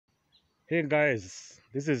Hey guys,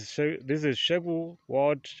 this is Shegu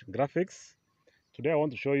World Graphics. Today I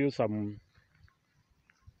want to show you some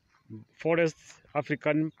forest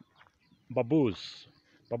African baboons.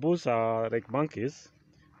 Baboons are like monkeys.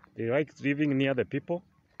 They like living near the people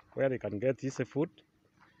where they can get easy food,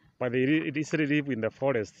 but they easily live in the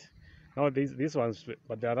forest. Now these ones,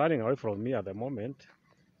 but they are running away from me at the moment.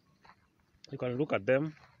 You can look at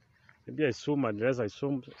them. Maybe I zoom and less I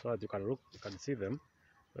zoom so that you can see them.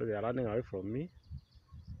 So they are running away from me.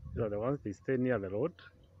 These are the ones they stay near the road.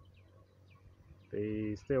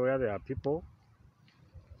 They stay where there are people,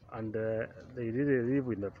 and they really live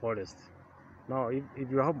in the forest. Now, if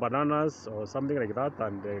you have bananas or something like that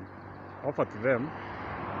and offer to them,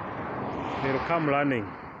 they'll come running.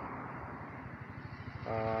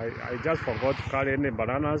 I just forgot to carry any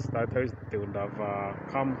bananas, that they would have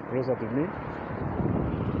come closer to me.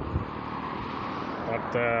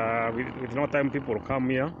 But with no time, people will come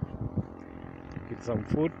here with some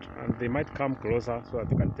food, and they might come closer so that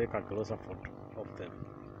you can take a closer photo of them.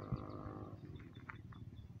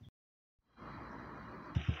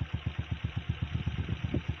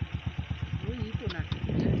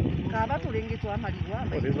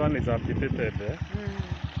 Oh, this one is amputated. Eh?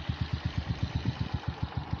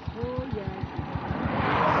 Oh, yeah.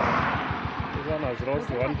 This one has lost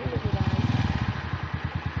one foot.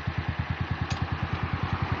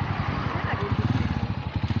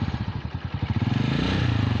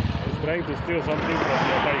 He's trying to steal something from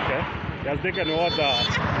your bike. Eh? He has taken water.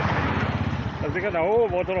 He has taken a whole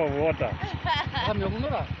bottle of water.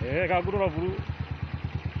 Eh, kakunura buru.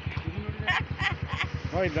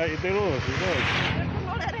 No, it knows.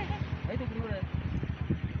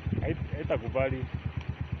 Haitakubali.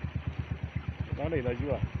 Naona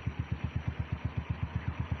inajua.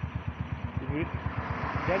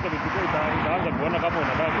 Kianza kuchukua itaanza kuona kama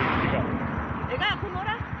unataka kuipiga.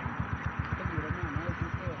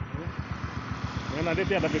 Nena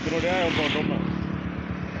ndeti atapikurode hayo kondoma.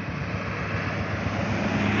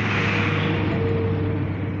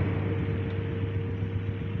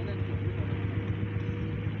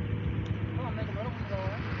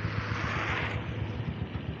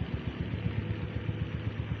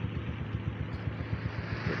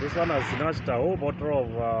 This one has snatched a whole bottle of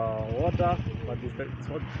water, but it's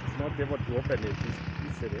not able to open it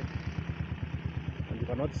easily. And you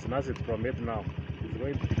cannot snatch it from it now. It's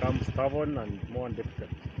going to become stubborn and more difficult.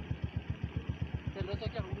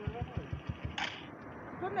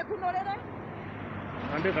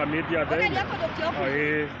 And you can meet here then.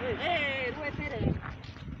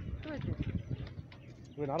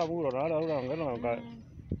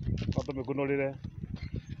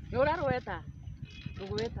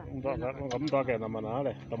 Mtu akena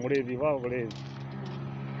manale tamurethi wa urethi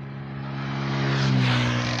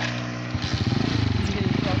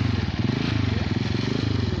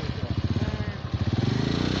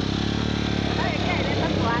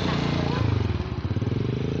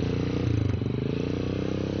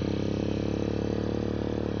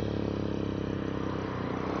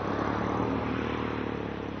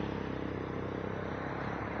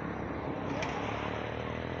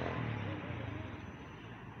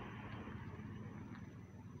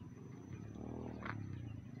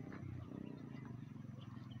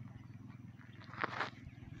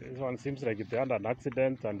This one seems like it had an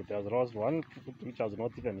accident and it has lost one foot which has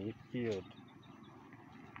not even healed.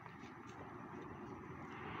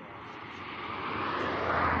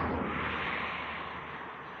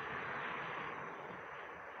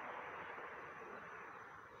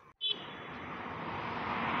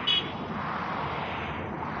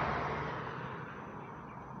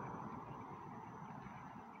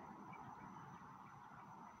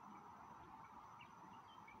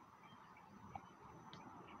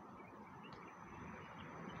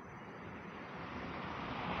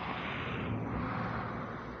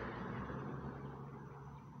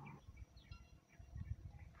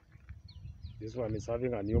 This one is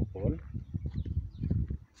having a newborn.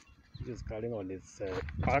 It is carrying on its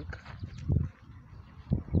back.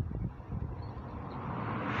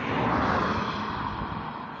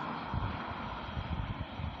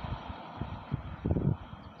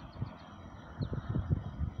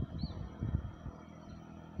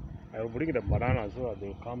 I will bring the banana so that they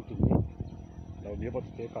will come to me. I will be able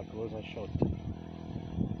to take a closer shot.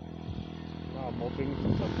 Now I'm hoping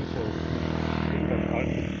some people bring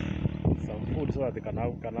some food so that they can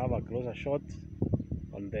have a closer shot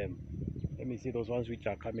on them. Let me see those ones which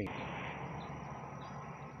are coming.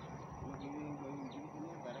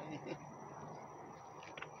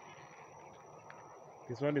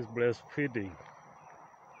 This one is breastfeeding.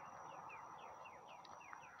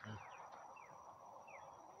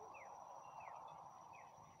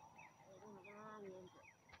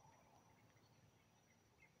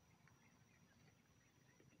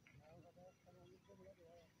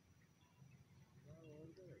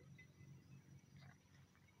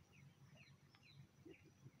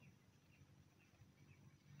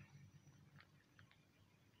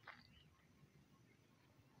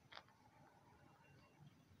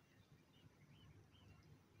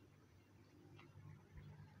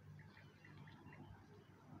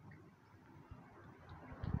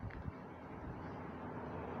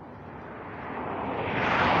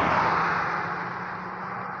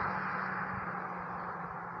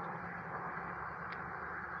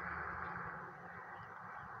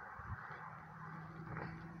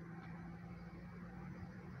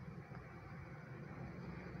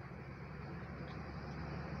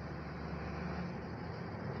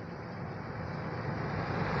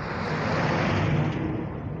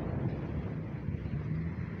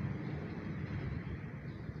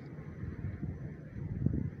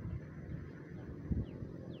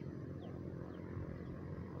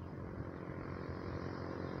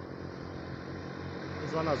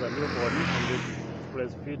 This one has a newborn and it's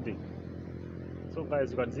breastfeeding. So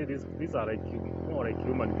guys, you can see these are like more like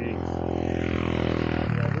human beings.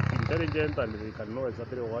 They are very intelligent and they can know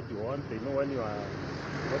exactly what you want. They know when you are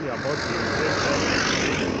about to invade,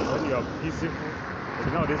 when you are peaceful.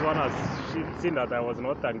 But now this one has seen that I was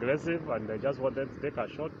not aggressive and I just wanted to take a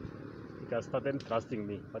shot. It has started trusting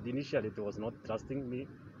me. But initially it was not trusting me.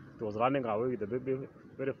 It was running away with the baby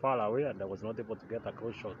very far away and I was not able to get a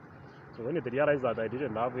close shot. So when it realized that I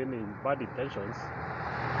didn't have any bad intentions,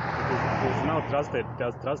 it is now trusted. It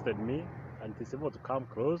has trusted me and it is able to come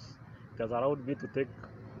close. It has allowed me to take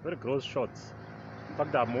very close shots. In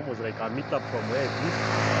fact, I'm almost like a meter from where it is,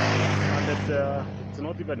 and it's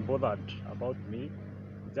not even bothered about me.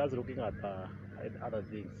 It's just looking at other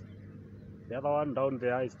things. The other one down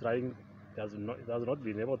there is trying. It has not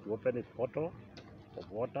been able to open its bottle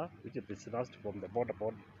of water, which it is snatched from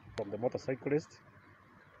the motorcyclist.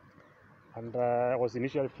 And I was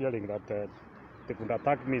initially fearing that they could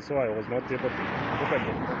attack me, so I was not able to open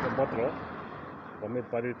the bottle from it.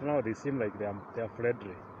 But now they seem like they are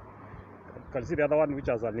friendly. You can see the other one which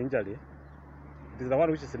has an injury. It is the one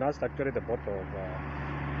which is snatched actually the bottle of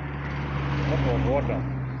water,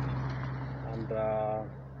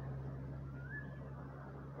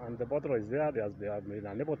 and the bottle is there. They have been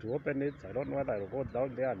unable to open it. I don't know whether I will go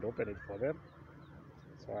down there and open it for them.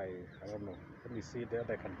 So I don't know. Let me see that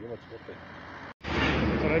I can be able to open.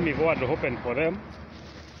 So let me go and open for them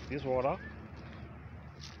this water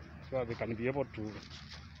so they can be able to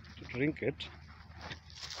drink it.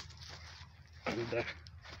 And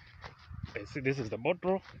I see this is the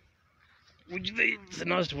bottle which they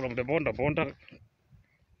snatched from the bonda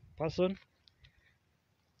person.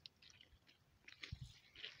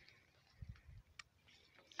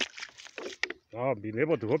 Now I've been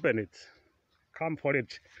able to open it. Come for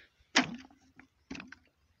it.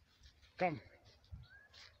 Come.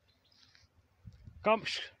 Come.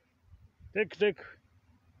 Take. It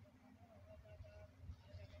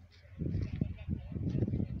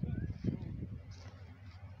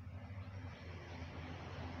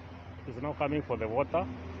is now coming for the water.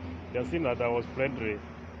 They have seen that I was friendly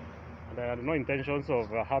and I had no intentions of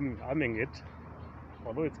harming it.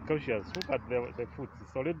 Although it's cautious. Look at the foot.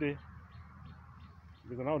 It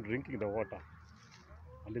is now drinking the water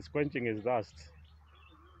and it's quenching its thirst.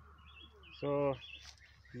 So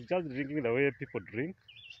it's just drinking the way people drink.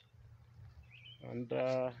 And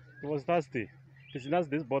it was thirsty. It snatched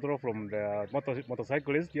this bottle from the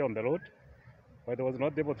motorcyclist here on the road, but I was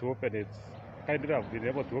not able to open it. Kindly have been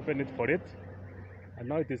able to open it for it, and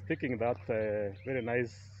now it is taking that very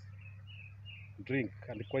nice drink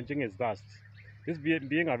and quenching its thirst. This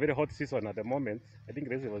being a very hot season at the moment, I think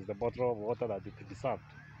this was the bottle of water that it deserved.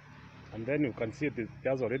 And then you can see it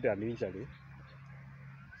has already an injury.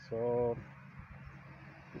 So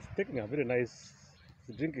it's taking a very nice,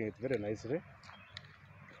 it's drinking it very nicely.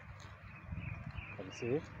 You can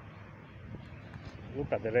see.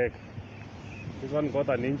 Look at the leg. This one got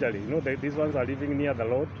an injury. You know, these ones are living near the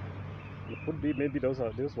road. It could be maybe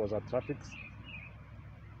this was a traffic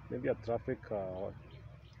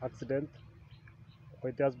accident. Or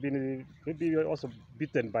it has been maybe also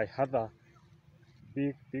bitten by other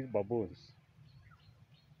big baboons.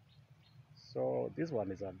 So this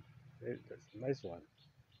one is a nice one.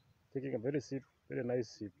 Taking a very nice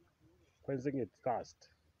sip, quenching its thirst.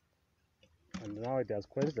 And now it has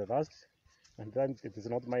quenched the thirst, and then it is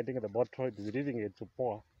not minding the bottle, it is leaving it to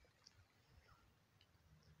pour.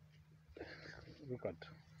 Look at.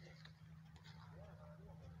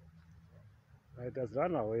 It has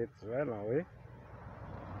run away, it's run away.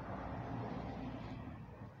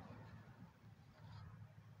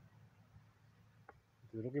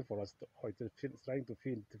 It is looking for us. Oh, it is trying to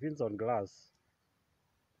feed. It feeds on glass.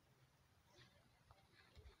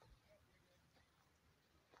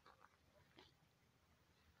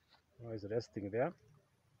 Now it's resting there.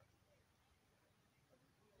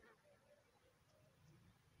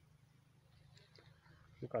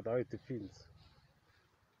 Look at how it feels.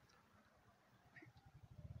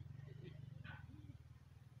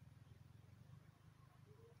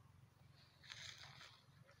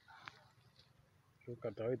 Look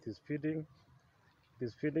at how it is feeding. It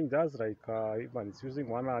is feeding just like even it's using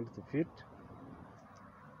one hand to feed.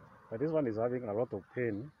 But this one is having a lot of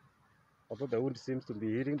pain. Although the wound seems to be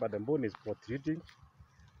healing, but the bone is protruding.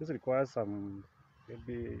 This requires some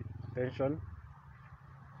maybe attention.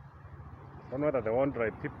 I don't know whether they want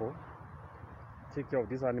right people take care of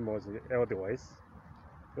these animals otherwise.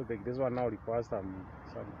 So this one now requires some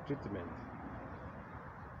treatment.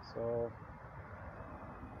 So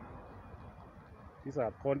these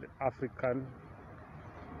are called African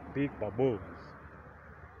big baboons.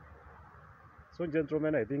 So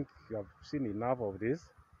gentlemen, I think you have seen enough of this.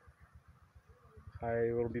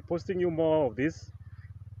 I will be posting you more of this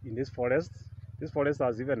in this forest. This forest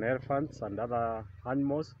has even elephants and other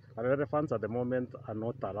animals. And elephants at the moment are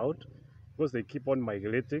not allowed because they keep on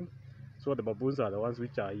migrating. So the baboons are the ones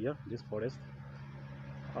which are here in this forest.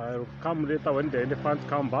 I'll come later when the elephants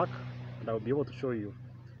come back and I'll be able to show you.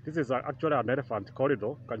 This is actually an elephant corridor.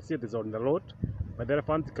 You can see it is on the road. But the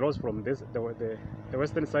elephant cross from the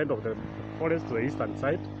western side of the forest to the eastern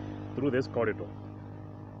side through this corridor.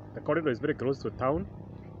 The corridor is very close to town,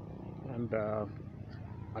 and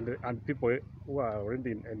people who are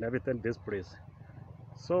already inhabiting this place.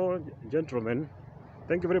 So, gentlemen,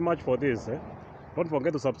 thank you very much for this. Don't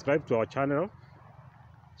forget to subscribe to our channel,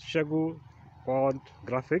 Shegu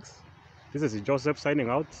Graphics. This is Joseph signing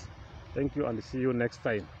out. Thank you and see you next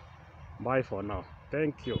time. Bye for now.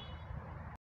 Thank you.